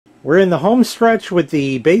We're in the home stretch with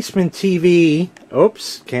the basement TV.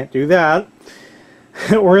 Oops, can't do that.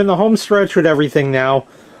 We're in the home stretch with everything now.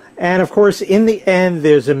 And of course, in the end,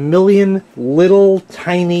 there's a million little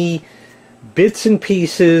tiny bits and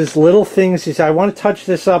pieces, little things. You say, I want to touch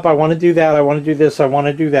this up, I want to do that, I want to do this, I want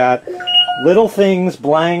to do that. Little things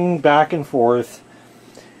blang back and forth.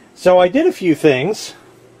 So I did a few things.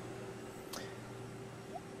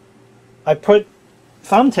 I put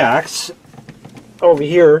thumbtacks over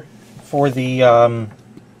here for the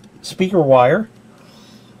speaker wire.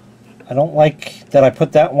 I don't like that I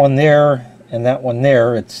put that one there and that one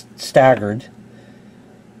there. It's staggered.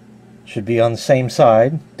 Should be on the same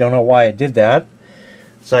side. Don't know why I did that.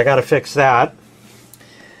 So I got to fix that.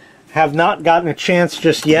 Have not gotten a chance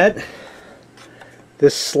just yet.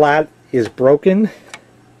 This slat is broken.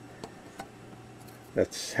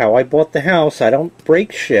 That's how I bought the house. I don't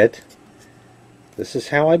break shit. This is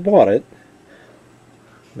how I bought it.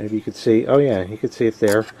 Maybe you could see. Oh yeah, you could see it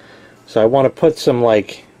there. So I want to put some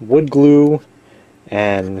like wood glue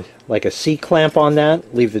and like a C-clamp on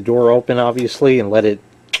that. Leave the door open obviously and let it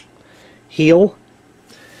heal.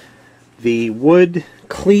 The wood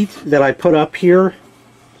cleat that I put up here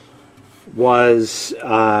was,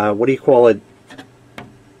 what do you call it?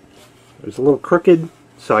 It was a little crooked,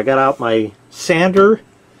 so I got out my sander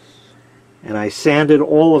and I sanded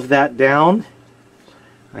all of that down.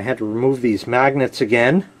 I had to remove these magnets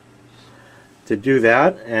again to do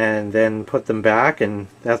that and then put them back, and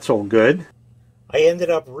that's all good. I ended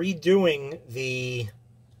up redoing the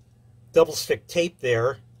double stick tape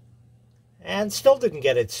there and still didn't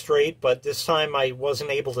get it straight, but this time I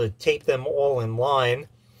wasn't able to tape them all in line.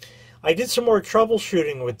 I did some more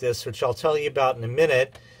troubleshooting with this, which I'll tell you about in a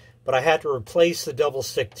minute, but I had to replace the double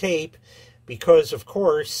stick tape because, of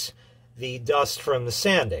course, the dust from the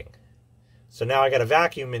sanding. So now I got a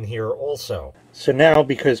vacuum in here also. So now,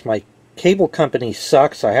 because my cable company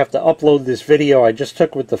sucks, I have to upload this video I just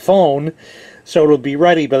took with the phone, so it'll be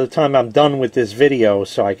ready by the time I'm done with this video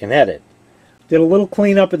so I can edit. Did a little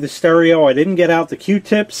cleanup of the stereo. I didn't get out the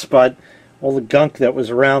Q-tips, but all the gunk that was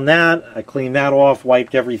around that, I cleaned that off,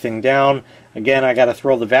 wiped everything down. Again, I got to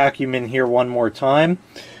throw the vacuum in here one more time.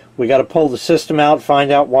 We got to pull the system out,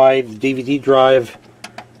 find out why the DVD drive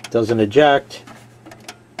doesn't eject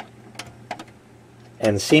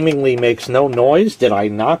and seemingly makes no noise. Did I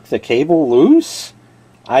knock the cable loose?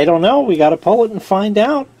 I don't know. We got to pull it and find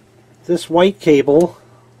out. This white cable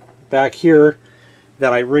back here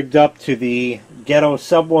that I rigged up to the ghetto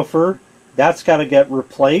subwoofer, that's got to get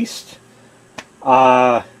replaced.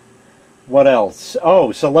 What else?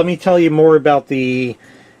 Oh, so let me tell you more about the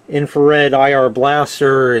infrared IR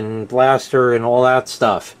blaster and all that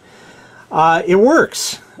stuff. It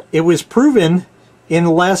works. It was proven in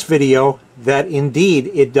the last video that indeed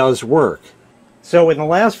it does work. So in the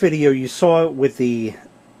last video you saw it with the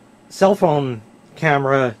cell phone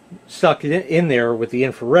camera stuck in there with the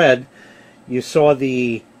infrared. You saw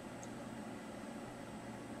the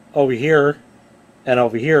over here and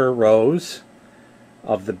over here rows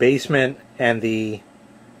of the basement and the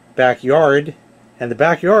backyard, and the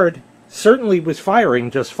backyard certainly was firing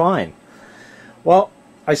just fine. Well,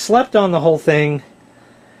 I slept on the whole thing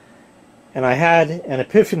and I had an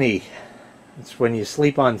epiphany. It's when you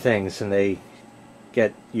sleep on things and they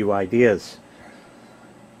get you ideas.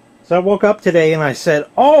 So I woke up today and I said,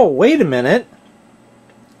 oh, wait a minute.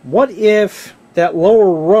 What if that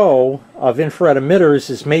lower row of infrared emitters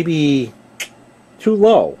is maybe too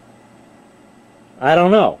low? I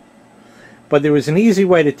don't know. But there was an easy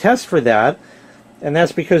way to test for that, and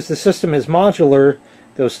that's because the system is modular.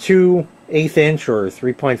 Those two 1/8 inch or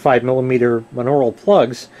 3.5 millimeter monaural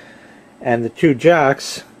plugs and the two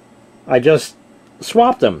jacks, I just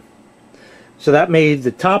swapped them. So that made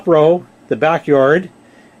the top row the backyard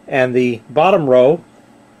and the bottom row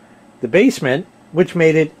the basement, which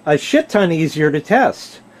made it a shit ton easier to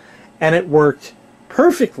test. And it worked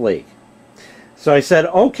perfectly. So I said,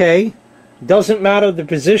 okay, doesn't matter the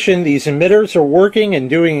position, these emitters are working and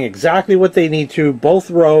doing exactly what they need to,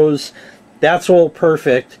 both rows, that's all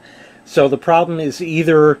perfect. So the problem is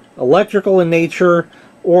either electrical in nature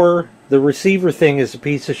or the receiver thing is a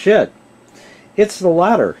piece of shit. It's the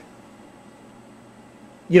latter.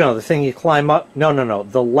 You know, the thing you climb up. No,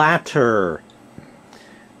 the latter.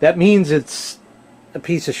 That means it's a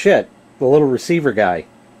piece of shit, the little receiver guy.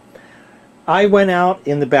 I went out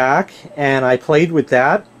in the back and I played with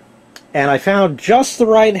that, and I found just the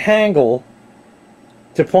right angle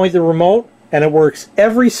to point the remote, and it works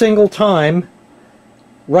every single time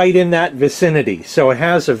right in that vicinity. So it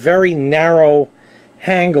has a very narrow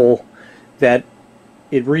angle that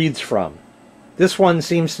it reads from. This one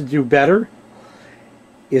seems to do better.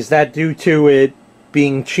 Is that due to it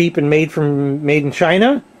being cheap and made in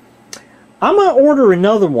China? I'm going to order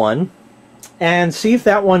another one and see if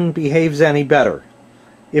that one behaves any better.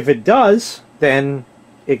 If it does, then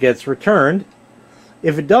it gets returned.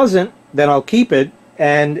 If it doesn't, then I'll keep it,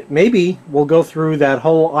 and maybe we'll go through that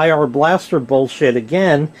whole IR blaster bullshit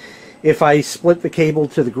again if I split the cable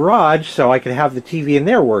to the garage so I can have the TV in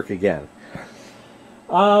there work again.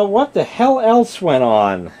 What the hell else went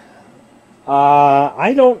on?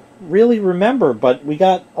 I don't really remember, but we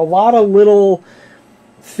got a lot of little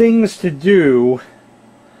things to do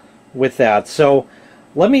with that. So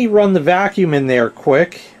let me run the vacuum in there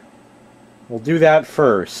quick. We'll do that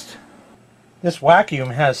first. This vacuum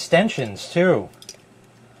has stanchions too.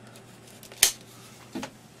 It's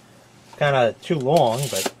kind of too long,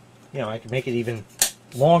 but you know, I can make it even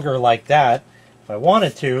longer like that if I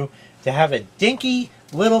wanted to have a dinky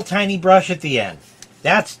little tiny brush at the end.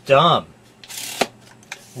 That's dumb.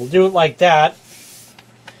 We'll do it like that,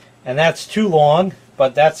 and that's too long,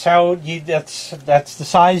 but that's how you, that's the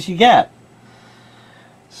size you get.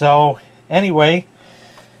 So anyway,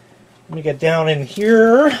 let me get down in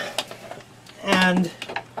here, and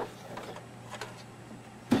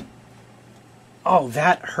oh,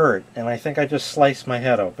 that hurt, and I think I just sliced my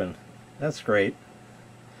head open. That's great.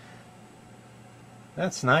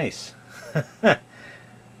 That's nice.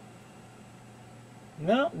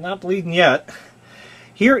 No, not bleeding yet.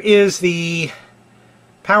 Here is the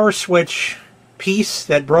power switch piece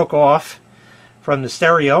that broke off from the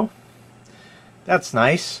stereo. That's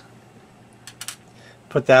nice.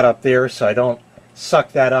 Put that up there so I don't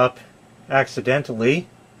suck that up accidentally.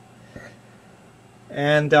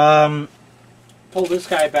 And pull this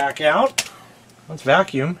guy back out. Let's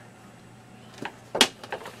vacuum.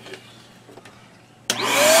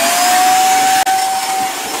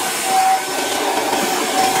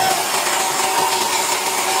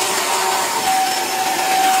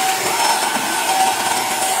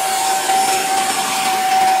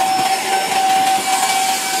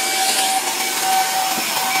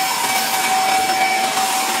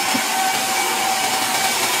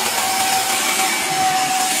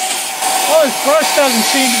 This brush doesn't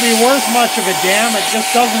seem to be worth much of a damn. It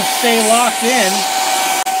just doesn't stay locked in.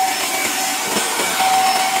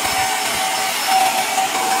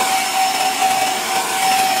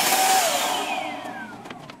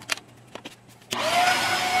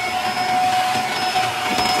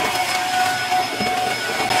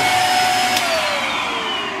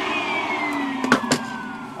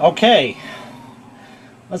 Okay,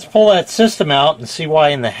 let's pull that system out and see why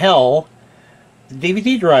in the hell the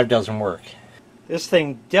DVD drive doesn't work. This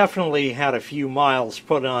thing definitely had a few miles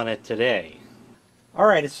put on it today.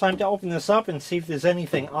 Alright, it's time to open this up and see if there's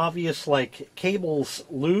anything obvious like cables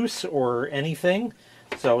loose or anything.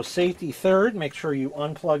 So safety third, make sure you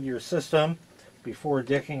unplug your system before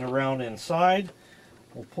dicking around inside.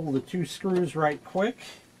 We'll pull the two screws right quick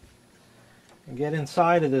and get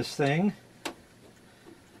inside of this thing.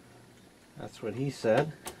 That's what he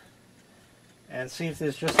said. And see if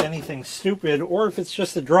there's just anything stupid or if it's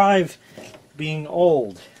just the drive being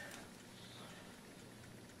old.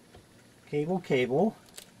 Cable, cable,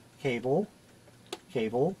 cable,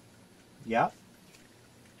 cable. Yep.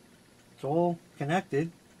 It's all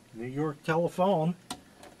connected. New York telephone.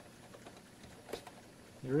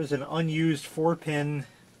 There is an unused 4-pin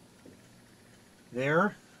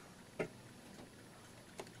there.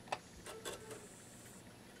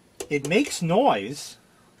 It makes noise.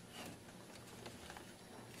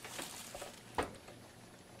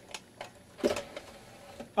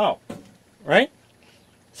 Oh, right?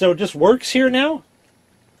 So it just works here now?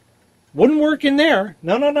 Wouldn't work in there.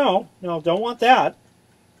 No, no, no. No, don't want that.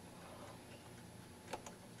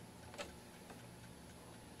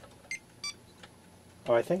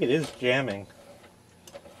 Oh, I think it is jamming.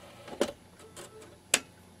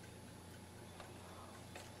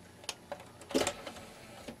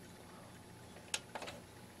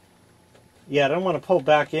 Yeah, I don't want to pull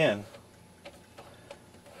back in.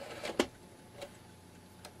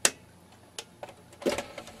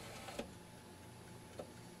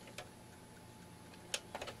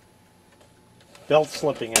 Belt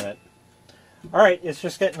slipping in it. Alright, it's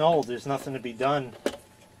just getting old. There's nothing to be done.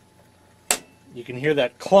 You can hear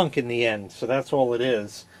that clunk in the end, so that's all it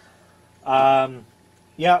is.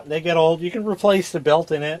 Yeah, they get old. You can replace the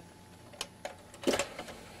belt in it.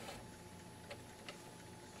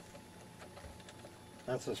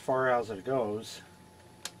 That's as far as it goes.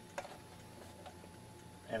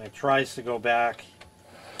 And it tries to go back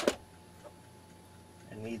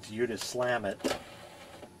and needs you to slam it.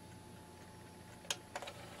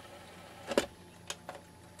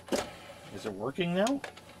 Is it working now?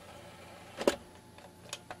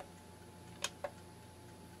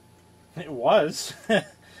 It was. It's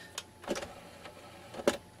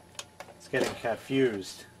getting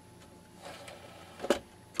confused.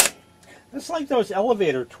 It's like those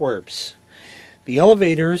elevator twerps. The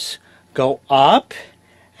elevators go up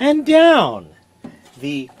and down.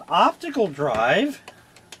 The optical drive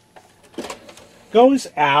goes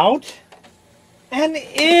out and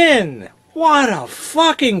in. What a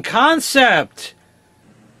fucking concept!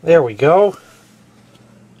 There we go.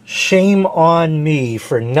 Shame on me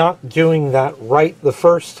for not doing that right the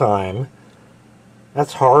first time.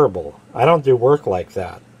 That's horrible. I don't do work like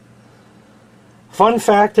that. Fun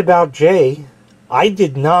fact about Jay, I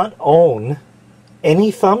did not own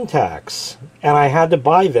any thumbtacks, and I had to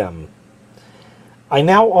buy them. I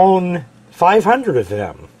now own 500 of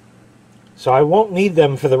them, so I won't need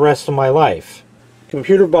them for the rest of my life.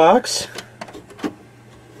 Computer box.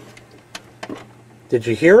 Did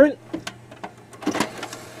you hear it?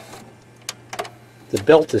 The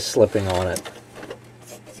belt is slipping on it.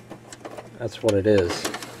 That's what it is.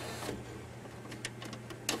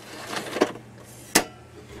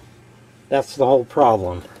 That's the whole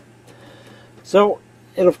problem. So,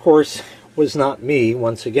 it of course was not me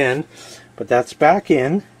once again, but that's back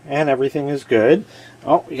in and everything is good.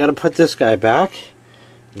 Oh, you got to put this guy back.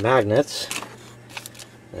 Magnets.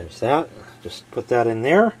 There's that. Just put that in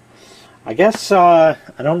there. I guess I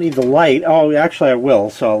don't need the light. Oh, actually I will,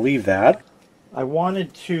 so I'll leave that. I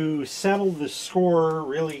wanted to settle the score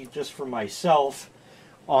really just for myself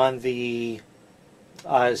on the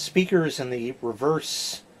speakers and the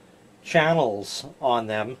reverse channels on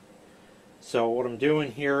them. So what I'm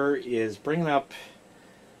doing here is bringing up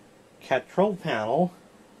control panel,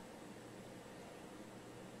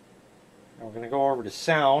 and we're going to go over to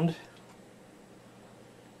sound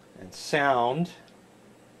and sound,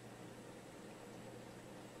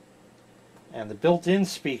 and the built-in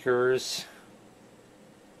speakers.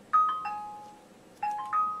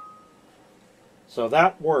 So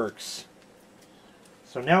that works.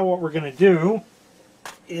 So now what we're going to do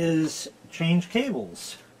is change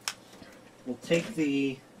cables. We'll take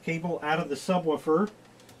the cable out of the subwoofer,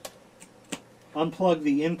 unplug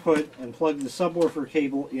the input, and plug the subwoofer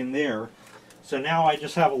cable in there. So now I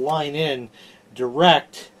just have a line in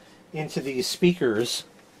direct into these speakers.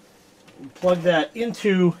 Plug that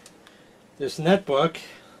into this netbook.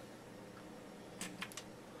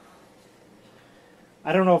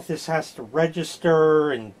 I don't know if this has to register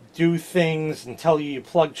and do things and tell you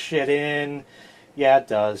plugged shit in. Yeah, it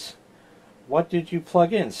does. What did you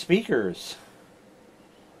plug in? Speakers.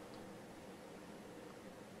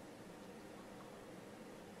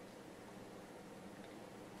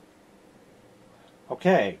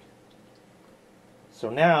 Okay. So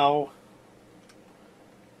now,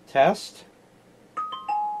 test.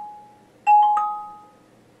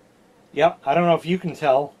 Yep, I don't know if you can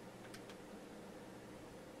tell.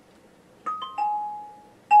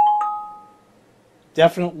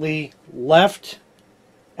 Definitely left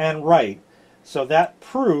and right. So that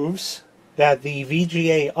proves that the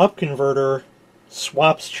VGA up converter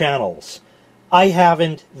swaps channels. I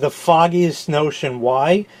haven't the foggiest notion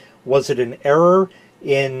why. Was it an error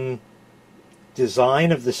in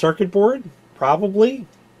design of the circuit board? Probably.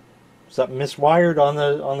 Something miswired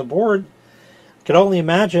on the board. Could only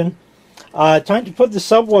imagine. Time to put the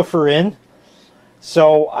subwoofer in.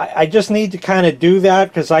 So I just need to kind of do that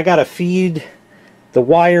because I got to feed the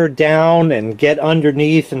wire down and get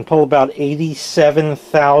underneath and pull about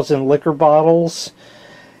 87,000 liquor bottles.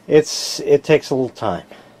 It takes a little time.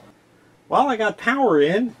 Well, I got power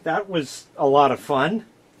in. That was a lot of fun.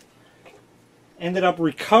 Ended up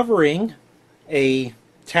recovering a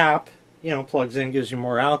tap. You know, plugs in, gives you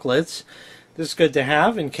more outlets. This is good to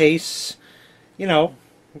have in case, you know,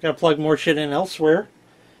 you got to plug more shit in elsewhere.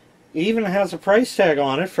 It even has a price tag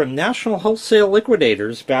on it from National Wholesale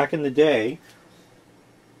Liquidators back in the day.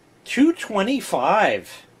 $225.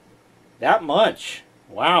 That much.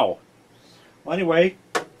 Wow. Well, anyway,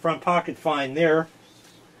 front pocket fine there.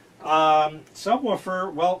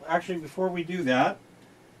 Subwoofer, well, actually, before we do that,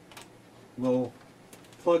 we'll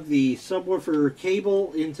plug the subwoofer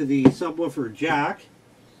cable into the subwoofer jack.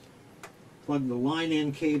 Plug the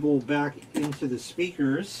line-in cable back into the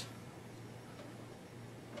speakers.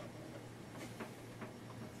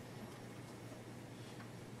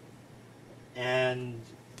 And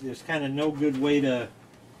there's kind of no good way to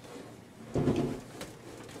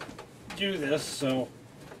do this, so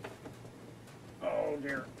oh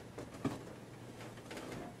dear.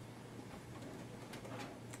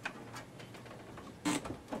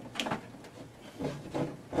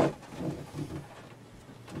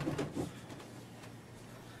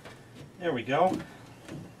 There we go.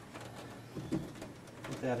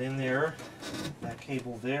 that in there. That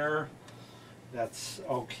cable there. That's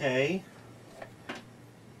okay.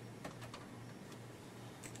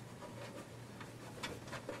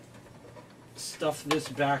 Stuff this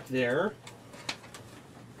back there.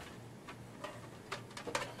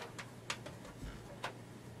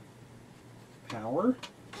 Power.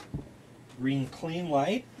 Green clean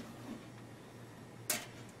light.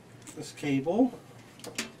 This cable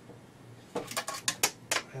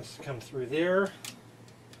has to come through there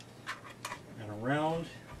and around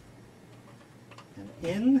and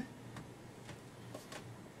in.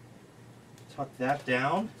 Tuck that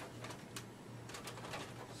down.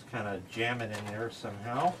 Just kind of jam it in there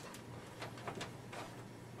somehow.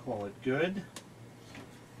 Call it good.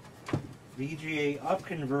 VGA up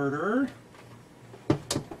converter.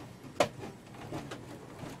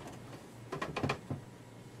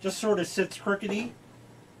 Just sort of sits crookedy.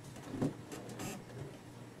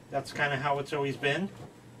 That's kind of how it's always been.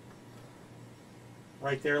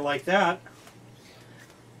 Right there like that.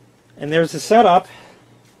 And there's the setup.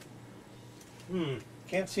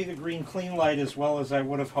 Can't see the green clean light as well as I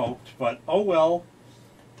would have hoped, but oh well,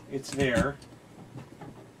 it's there.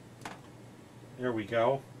 There we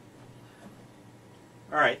go.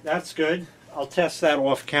 Alright, that's good. I'll test that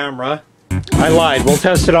off camera. I lied, we'll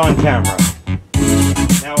test it on camera.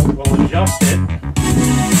 Now we'll adjust it.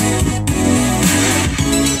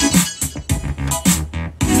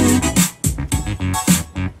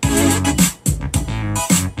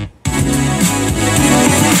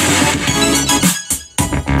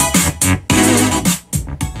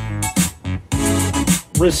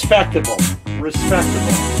 Respectable.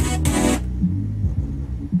 Respectable.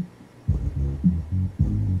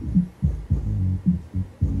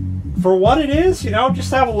 For what it is, you know,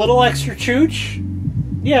 just have a little extra chooch.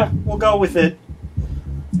 Yeah, we'll go with it.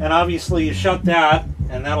 And obviously you shut that,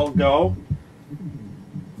 and that'll go.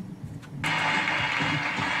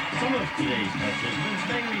 Some of today's participants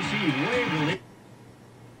may receive wave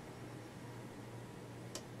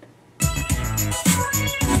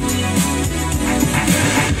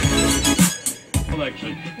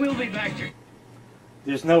collection. We'll be back to...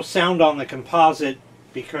 There's no sound on the composite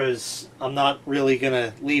because I'm not really going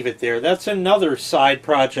to leave it there. That's another side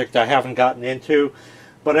project I haven't gotten into.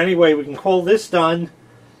 But anyway, we can call this done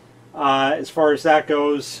as far as that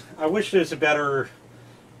goes. I wish there's a better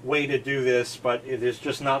way to do this, but it is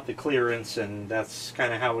just not the clearance, and that's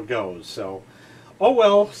kind of how it goes. So, oh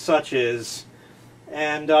well, such is.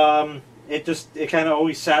 And it kind of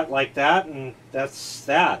always sat like that, and that's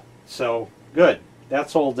that. So, good.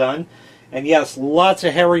 That's all done. And yes, lots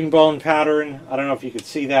of herringbone pattern. I don't know if you could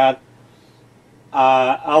see that.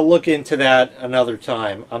 I'll look into that another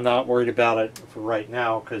time. I'm not worried about it for right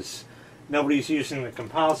now because nobody's using the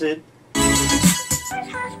composite.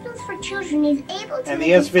 Hospitals for Children is able to and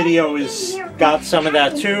the S video has got some of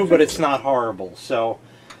that too, but it's not horrible. So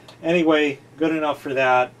anyway, good enough for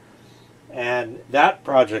that. And that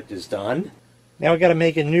project is done. Now we got to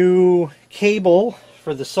make a new cable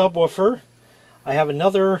for the subwoofer. I have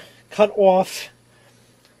another cut off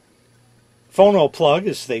phono plug,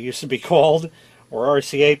 as they used to be called, or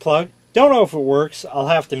RCA plug. Don't know if it works. I'll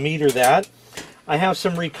have to meter that. I have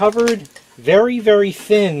some recovered, very, very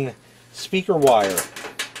thin speaker wire.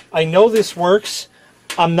 I know this works.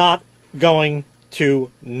 I'm not going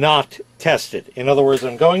to not test it. In other words,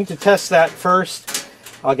 I'm going to test that first.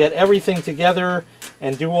 I'll get everything together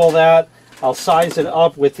and do all that. I'll size it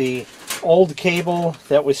up with the old cable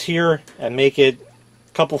that was here and make it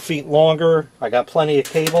a couple feet longer. I got plenty of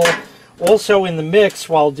cable. Also in the mix,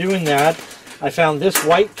 while doing that, I found this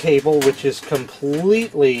white cable, which is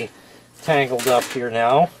completely tangled up here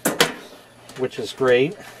now, which is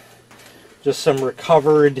great. Just some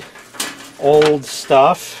recovered old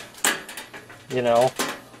stuff, you know.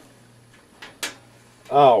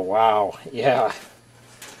 Oh, wow, yeah.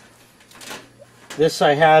 This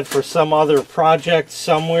I had for some other project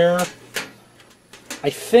somewhere. I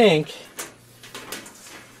think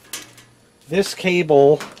this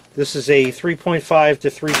cable, this is a 3.5 to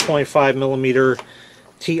 3.5 millimeter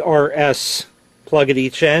TRS plug at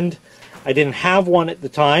each end. I didn't have one at the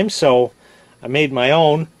time, so I made my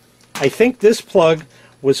own. I think this plug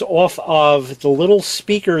was off of the little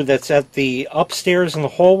speaker that's at the upstairs in the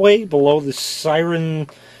hallway below the siren,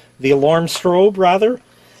 the alarm strobe rather.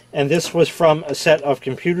 And this was from a set of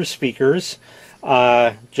computer speakers.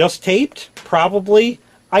 Just taped, probably.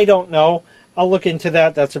 I don't know. I'll look into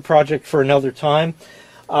that. That's a project for another time.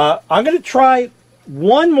 I'm going to try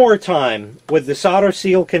one more time with the solder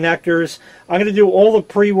seal connectors. I'm going to do all the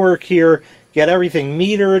pre-work here, get everything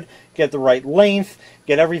metered, get the right length,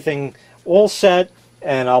 get everything all set,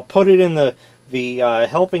 and I'll put it in the the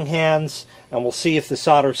helping hands, and we'll see if the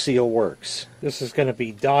solder seal works. This is going to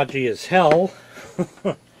be dodgy as hell,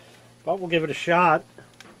 but we'll give it a shot.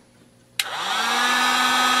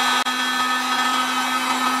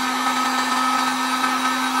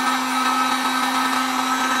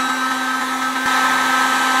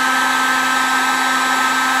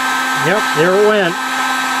 Yep, there it went.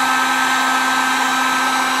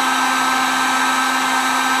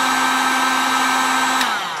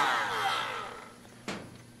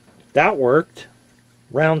 That worked.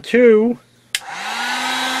 Round 2.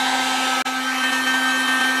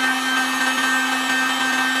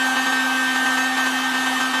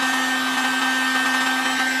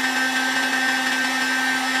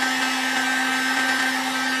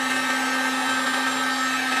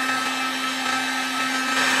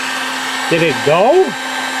 Did it go?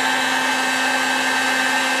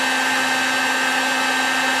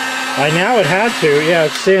 By now it had to. Yeah,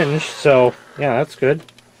 it's singed, so yeah, that's good.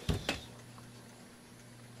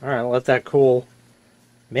 Alright, let that cool.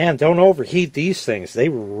 Man, don't overheat these things. They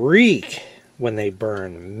reek when they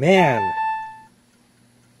burn. Man.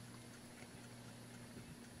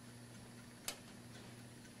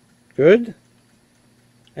 Good.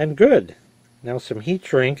 And good. Now some heat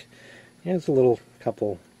shrink. Yeah, there's a little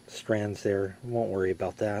couple strands there. Won't worry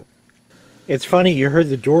about that. It's funny, you heard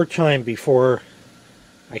the door chime before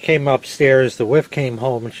I came upstairs. The wife came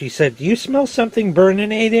home and she said, "Do you smell something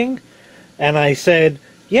burninating?" And I said,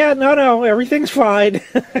 "Yeah, no, everything's fine."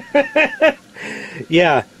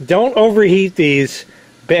 Yeah, don't overheat these.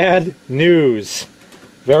 Bad news.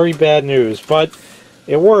 Very bad news, but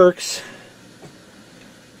it works.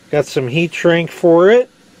 Got some heat shrink for it.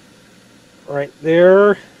 Right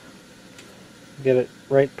there. Get it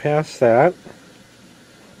right past that.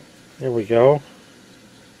 There we go.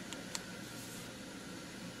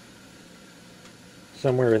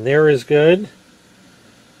 Somewhere in there is good.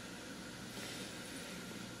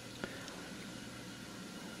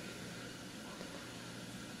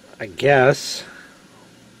 I guess.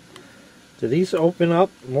 Do these open up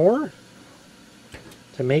more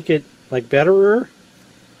to make it like betterer?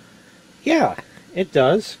 Yeah, it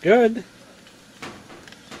does. Good.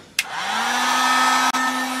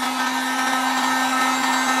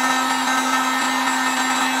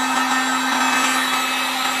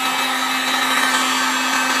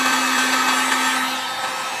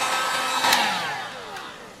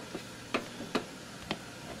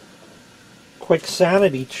 Quick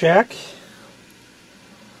sanity check.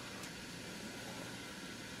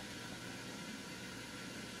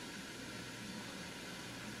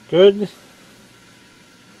 Good.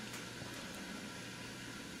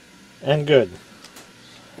 And good.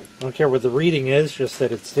 I don't care what the reading is, just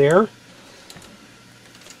that it's there.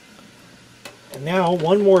 And now,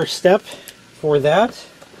 one more step for that.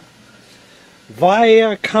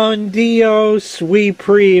 Via con Dios we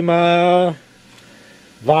prima.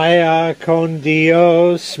 Via con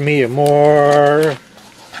Dios mi amor.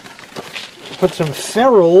 Put some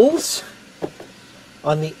ferrules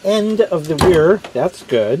on the end of the rear. That's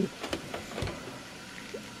good.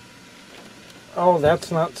 Oh,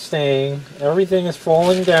 that's not staying. Everything is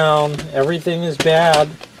falling down. Everything is bad.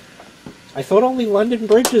 I thought only London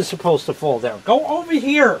Bridge is supposed to fall down. Go over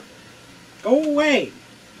here. Go away.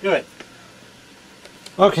 Good.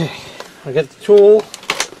 Okay. I got the tool.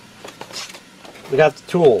 We got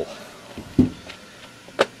the tool.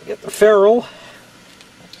 Get the ferrule.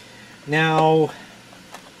 Now,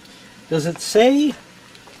 does it say?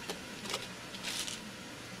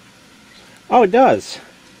 Oh, it does.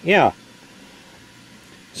 Yeah.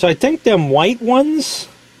 So I think them white ones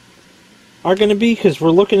are going to be, because we're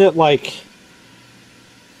looking at like,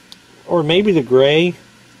 or maybe the gray.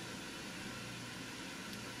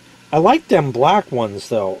 I like them black ones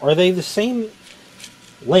though. Are they the same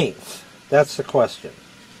length? That's the question.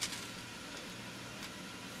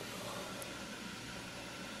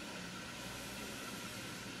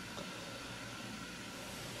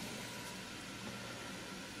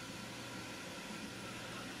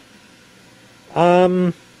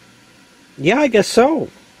 Yeah, I guess so.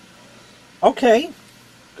 Okay.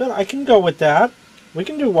 Good, I can go with that. We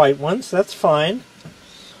can do white ones, that's fine.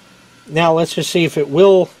 Now let's just see if it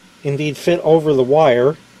will indeed fit over the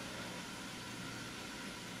wire.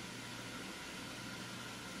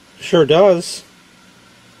 Sure does.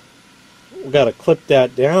 We've got to clip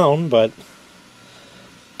that down, but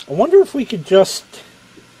I wonder if we could just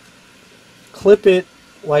clip it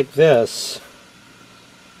like this.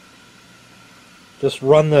 Just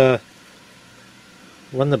run the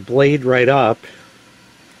blade right up.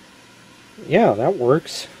 Yeah, that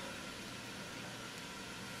works.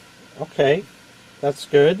 Okay, that's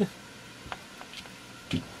good.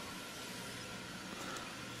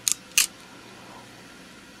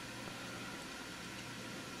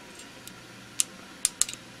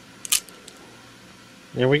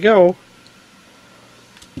 There we go.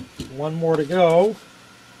 One more to go.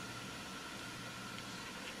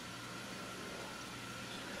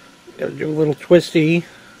 Got to do a little twisty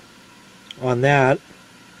on that.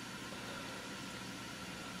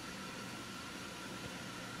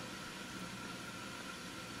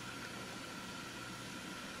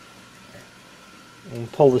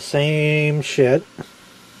 And pull the same shit.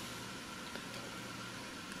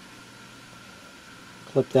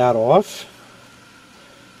 Clip that off.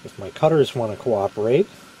 If my cutters want to cooperate.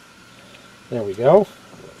 There we go.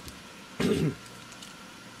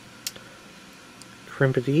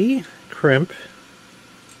 Crimpity, crimp.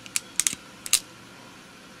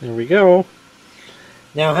 There we go.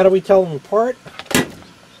 Now, how do we tell them apart? I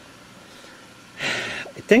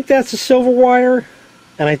think that's the silver wire,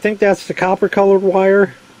 and I think that's the copper colored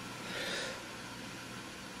wire,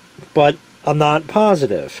 but I'm not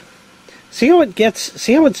positive. See how it gets,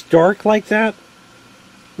 see how it's dark like that?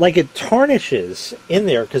 Like it tarnishes in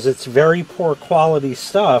there because it's very poor quality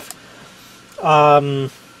stuff. I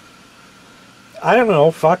don't know,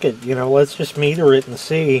 fuck it, you know, let's just meter it and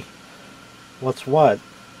see what's what.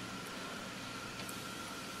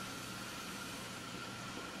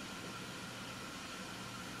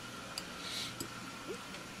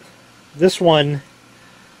 This one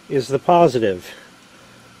is the positive,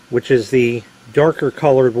 which is the darker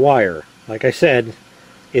colored wire. Like I said,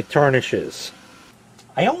 it tarnishes.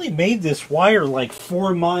 I only made this wire like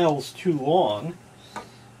 4 miles too long.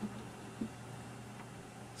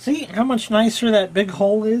 See how much nicer that big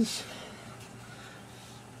hole is?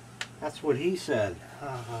 That's what he said.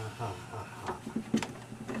 Okay.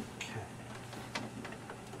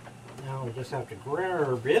 Now we just have to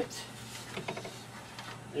grab it.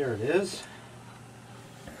 There it is.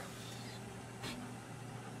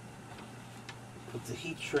 Put the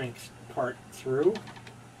heat shrink part through.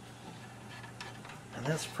 And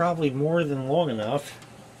that's probably more than long enough.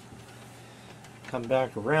 Come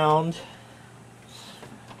back around.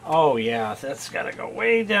 Oh yeah, that's got to go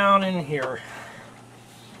way down in here.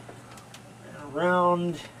 And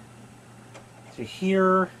around to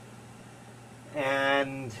here.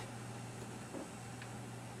 And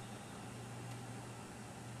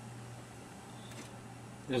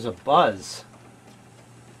there's a buzz,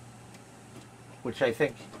 which I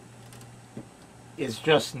think is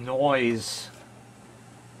just noise.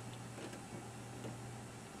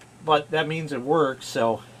 But that means it works,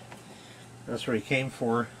 so that's what he came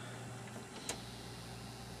for.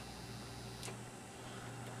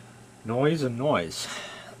 Noise and noise.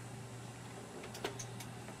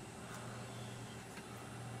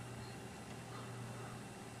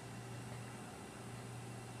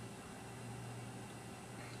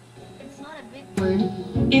 It's not a big word.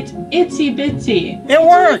 It's itsy bitsy. It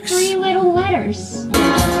works! 3 little letters.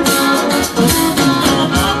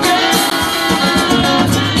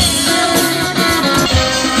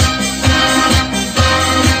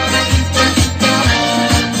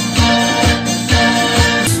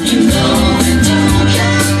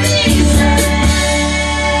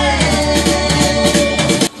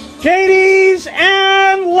 Ladies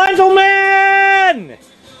and gentlemen,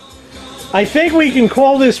 I think we can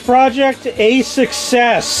call this project a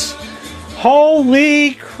success.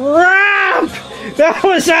 Holy crap! That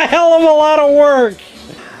was a hell of a lot of work.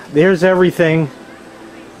 There's everything.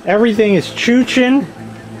 Everything is chooching.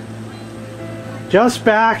 Just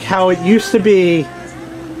back how it used to be.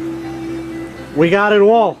 We got it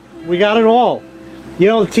all. We got it all. You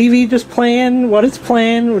know, the TV just playing what it's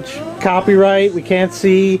playing, which copyright, we can't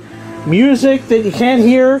see. Music that you can't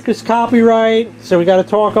hear because copyright, so we got to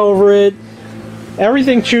talk over it.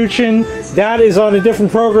 Everything chooching. That is on a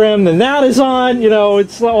different program than that is on. You know,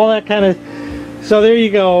 it's all that kind of. So there you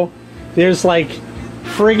go. There's like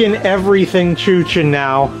friggin' everything chooching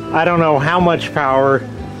now. I don't know how much power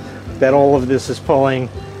that all of this is pulling.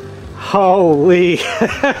 Holy.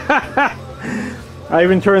 I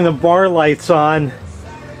even turned the bar lights on.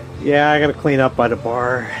 Yeah, I gotta clean up by the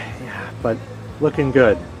bar. Yeah, but looking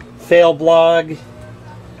good. Fail blog.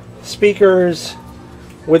 Speakers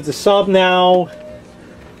with the sub now.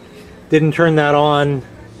 Didn't turn that on.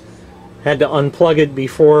 Had to unplug it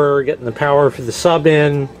before getting the power for the sub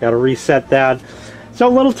in. Gotta reset that. So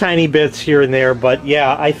little tiny bits here and there, but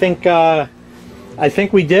yeah, I think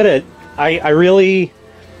we did it. I really,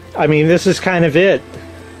 I mean, this is kind of it.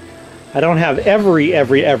 I don't have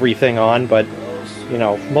everything on, but you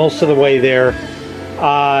know, most of the way there.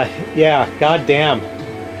 Yeah, goddamn.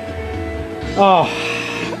 Oh,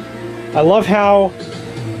 I love how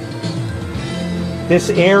this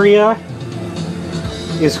area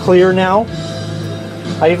is clear now.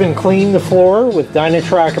 I even cleaned the floor with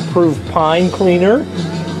Dynatrac approved pine cleaner.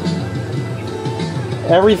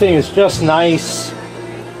 Everything is just nice,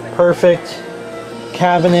 perfect.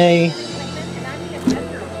 Cabinet.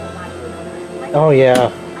 Oh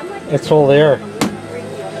yeah, it's all there.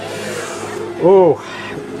 Ooh,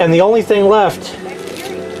 and the only thing left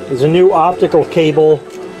is a new optical cable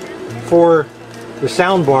for the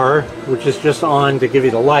sound bar, which is just on to give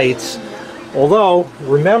you the lights. Although,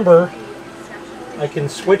 remember, I can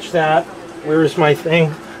switch that. Where's my thing?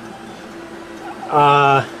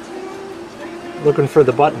 Looking for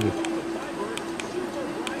the button.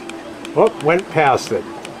 Oh, went past it.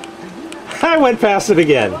 I went past it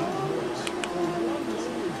again.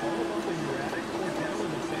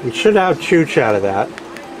 We should have chooch out of that.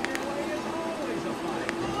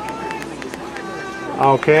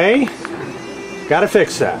 Okay. Gotta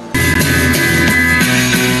fix that.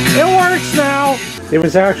 It works now! There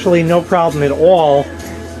was actually no problem at all.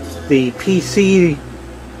 The PC,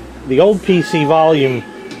 the old PC volume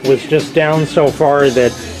was just down so far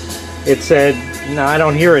that it said, no, I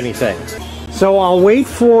don't hear anything. So I'll wait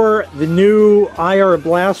for the new IR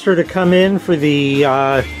blaster to come in for the,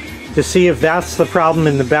 to see if that's the problem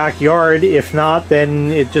in the backyard. If not,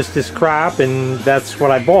 then it just is crap, and that's what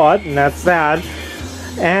I bought, and that's that.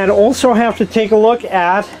 And also have to take a look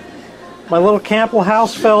at my little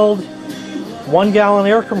Campbell-Hausfeld 1 gallon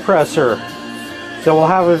air compressor. So we'll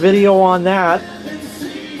have a video on that.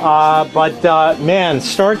 Man,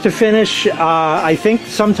 start to finish, I think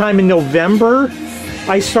sometime in November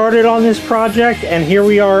I started on this project, and here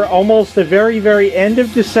we are almost the very, very end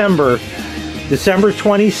of December, December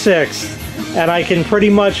 26th, and I can pretty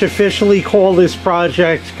much officially call this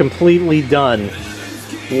project completely done.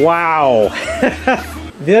 Wow.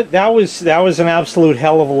 That was an absolute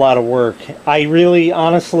hell of a lot of work. I really,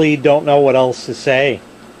 honestly don't know what else to say.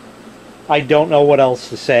 I don't know what else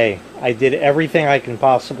to say. I did everything I can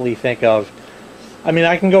possibly think of. I mean,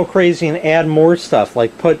 I can go crazy and add more stuff,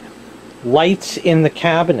 like put lights in the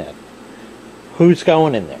cabinet. Who's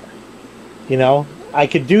going in there? You know, I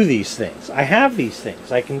could do these things. I have these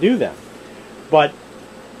things. I can do them. But,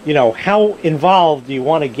 you know, how involved do you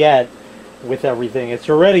want to get with everything? It's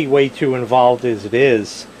already way too involved as it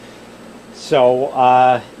is.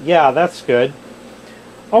 So, yeah, that's good.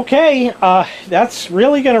 Okay, that's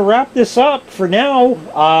really going to wrap this up for now.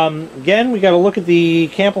 Again, we got to look at the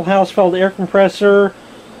Campbell-Hausfeld air compressor.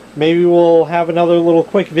 Maybe we'll have another little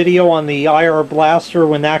quick video on the IR blaster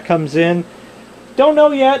when that comes in. Don't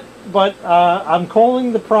know yet, but I'm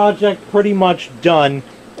calling the project pretty much done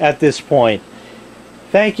at this point.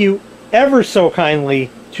 Thank you ever so kindly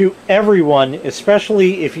to everyone,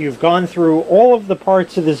 especially if you've gone through all of the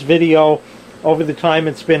parts of this video over the time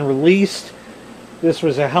it's been released. This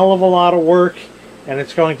was a hell of a lot of work, and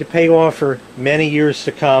it's going to pay off for many years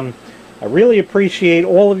to come. I really appreciate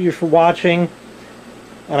all of you for watching,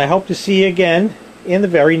 and I hope to see you again in the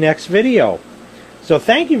very next video. So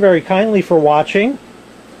thank you very kindly for watching.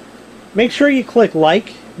 Make sure you click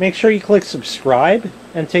like, make sure you click subscribe,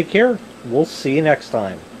 and take care. We'll see you next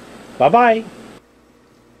time. Bye-bye.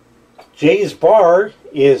 Jay's Bar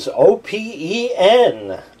is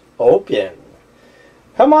O-P-E-N. Open.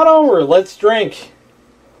 Come on over, let's drink.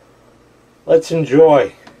 Let's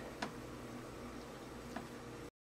enjoy.